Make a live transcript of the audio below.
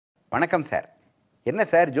வணக்கம் சார். என்ன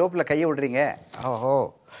சார் ஜோப்பில் கையை விடுறீங்க? ஓஹோ!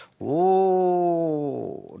 ஓ!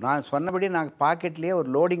 நான் சொன்னபடி நான் பாக்கெட்லேயே ஒரு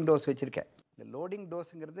லோடிங் டோஸ் வச்சுருக்கேன். இந்த லோடிங்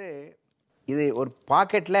டோஸுங்கிறது இது ஒரு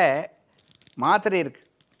பாக்கெட்டில் மாத்திரை இருக்குது.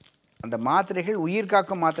 அந்த மாத்திரைகள் உயிர்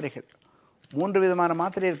காக்கும் மாத்திரைகள். 3 விதமான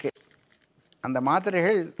மாத்திரை இருக்குது. அந்த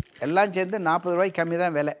மாத்திரைகள் எல்லாம் சேர்ந்து ₹40 கம்மி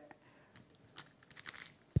தான் விலை.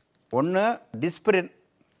 ஒன்று டிஸ்பிரின்,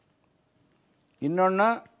 இன்னொன்று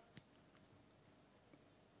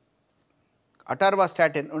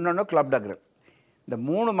அட்டார்வாஸ்டாட்டின், இன்னொன்று கிளாப்டாக்ரல். இந்த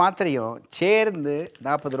 3 மாத்திரையும் சேர்ந்து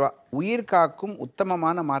 ₹40. உயிர் காக்கும்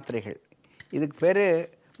உத்தமமான மாத்திரைகள். இதுக்கு பேர்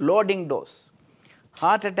லோடிங் டோஸ்.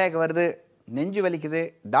 ஹார்ட் அட்டாக் வருது, நெஞ்சு வலிக்குது,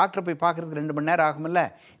 டாக்டர் போய் பார்க்குறதுக்கு 2 மணி நேரம் ஆகுமில்ல,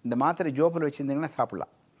 இந்த மாத்திரை ஜோப்பில் வச்சுருந்தீங்கன்னா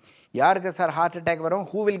சாப்பிட்லாம். யாருக்கு சார் ஹார்ட் அட்டாக் வரும்?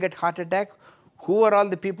 Who will get heart attack? Who are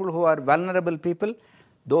all the people who are vulnerable people?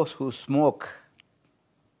 Those who smoke,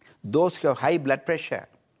 those who have high blood pressure,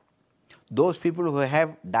 those people who have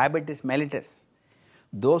diabetes mellitus,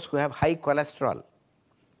 those who have high cholesterol.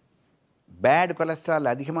 Bad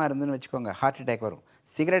cholesterol அதிகமாக இருந்துன்னு வச்சுக்கோங்க, heart attack வரும்.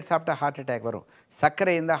 Cigarette சாப்பிட்டா heart attack வரும்.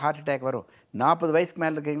 சர்க்கரை இருந்தால் heart attack வரும். 40 வயசுக்கு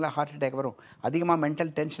மேலே இருக்கிறீங்களா ஹார்ட் அட்டாக் வரும். அதிகமாக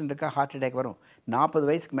மென்டல் டென்ஷன் இருக்கா ஹார்ட் அட்டாக் வரும். 40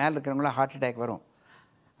 வயசுக்கு மேலே இருக்கிறவங்களா ஹார்ட் அட்டாக் வரும்.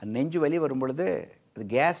 நெஞ்சு வலி வரும் பொழுது,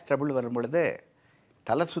 கேஸ் ட்ரபிள் வரும் பொழுது,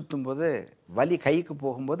 தலை சுற்றும் போது, வலி கைக்கு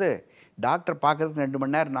போகும்போது டாக்டர் பார்க்கறதுக்கு 2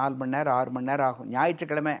 மணி நேரம், 4 மணி நேரம், 6 மணி நேரம் ஆகும்.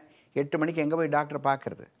 ஞாயிற்றுக்கிழமை 8 மணிக்கு எங்கே போய் டாக்டரை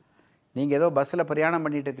பார்க்குறது? நீங்கள் ஏதோ பஸ்ஸில் பிரயாணம்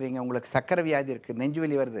பண்ணிகிட்டு இருக்கிறீங்க, உங்களுக்கு சக்கரை வியாதி இருக்குது, நெஞ்சு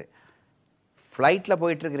வலி வருது, ஃப்ளைட்டில்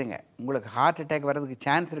போயிட்டுருக்கிறீங்க, உங்களுக்கு ஹார்ட் அட்டாக் வர்றதுக்கு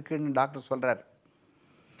சான்ஸ் இருக்குதுன்னு டாக்டர் சொல்கிறார்.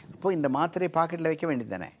 அப்போது இந்த மாத்திரையை பாக்கெட்டில் வைக்க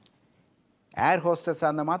வேண்டியது தானே? ஏர் ஹோஸ்டஸ்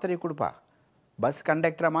அந்த மாத்திரையை கொடுப்பா, பஸ்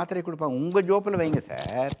கண்டக்டராக மாத்திரை கொடுப்பா, உங்கள் ஜோப்பில் வைங்க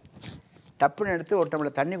சார். டப்புன்னு எடுத்து ஒரு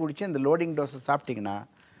டம்ளர் தண்ணி குடித்து இந்த லோடிங் டோஸை சாப்பிட்டிங்கன்னா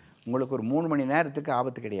உங்களுக்கு ஒரு 3 மணி நேரத்துக்கு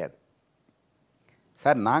ஆபத்து கிடையாது.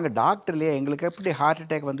 சார் நாங்கள் டாக்டர் இல்லையா, எங்களுக்கு எப்படி ஹார்ட்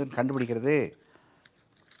அட்டாக் வந்து கண்டுபிடிக்கிறது?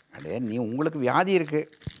 அடே நீ உங்களுக்கு வியாதி இருக்குது,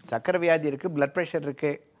 சக்கரை வியாதி இருக்குது, ப்ளட் ப்ரெஷர்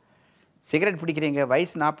இருக்குது, சிகரெட் பிடிக்கிறீங்க,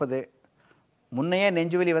 வயசு 40, முன்னையே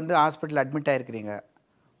நெஞ்சுவலி வந்து ஹாஸ்பிட்டல் அட்மிட் ஆகிருக்கிறீங்க,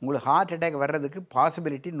 உங்களுக்கு ஹார்ட் அட்டாக் வர்றதுக்கு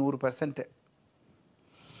பாசிபிலிட்டி 100%.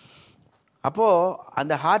 அப்போது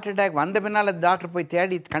அந்த ஹார்ட் அட்டாக் வந்த பின்னால் அந்த டாக்டர் போய்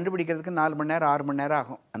தேடி கண்டுபிடிக்கிறதுக்கு 4 மணி நேரம் 6 மணி நேரம்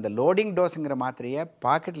ஆகும். அந்த லோடிங் டோஸுங்கிற மாத்திரையை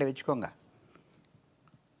பாக்கெட்டில் வச்சுக்கோங்க.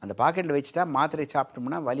 அந்த பாக்கெட்டில் வச்சுட்டா மாத்திரை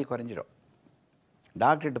சாப்பிட்டோம்னா வலி குறைஞ்சிடும்.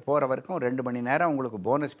 டாக்டர்கிட்ட போகிற வரைக்கும் 2 மணி நேரம் உங்களுக்கு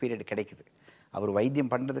போனஸ் பீரியட் கிடைக்குது. அவர்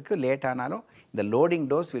வைத்தியம் பண்ணுறதுக்கு லேட் ஆனாலும் இந்த loading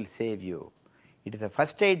dose will save you. It is a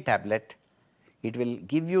first eight tablet. It will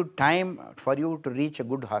give you time for you to reach a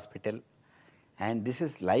good hospital. And this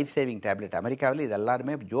is life saving tablet. அமெரிக்காவில் இது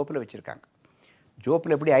எல்லாருமே ஜோப்பில் வச்சுருக்காங்க.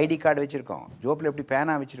 ஜோப்பில் எப்படி ஐடி கார்டு வச்சுருக்கோம், ஜோப்பில் எப்படி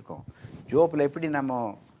பேனா வச்சுருக்கோம், ஜோப்பில் எப்படி நம்ம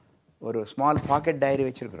ஒரு ஸ்மால் பாக்கெட் டைரி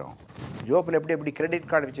வச்சுருக்கிறோம், ஜோப்பில் எப்படி கிரெடிட்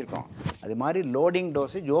கார்டு வச்சுருக்கோம், அது மாதிரி லோடிங்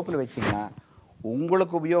டோஸு ஜோப்பில் வச்சிங்கன்னா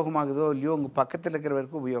உங்களுக்கு உபயோகமாகுதோ இல்லையோ உங்கள் பக்கத்தில்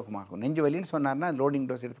இருக்கிறவருக்கு உபயோகமாகும். நெஞ்சு வலின்னு சொன்னார்னா லோடிங்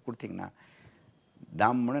டோஸ் எடுத்து கொடுத்தீங்கன்னா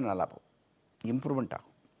டம்முன்னு நல்லா போகும், இம்ப்ரூவ்மெண்ட்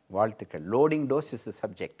ஆகும். வாழ்த்துக்கள். Loading dose is the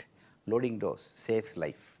subject. Loading dose saves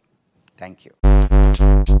life. Thank you.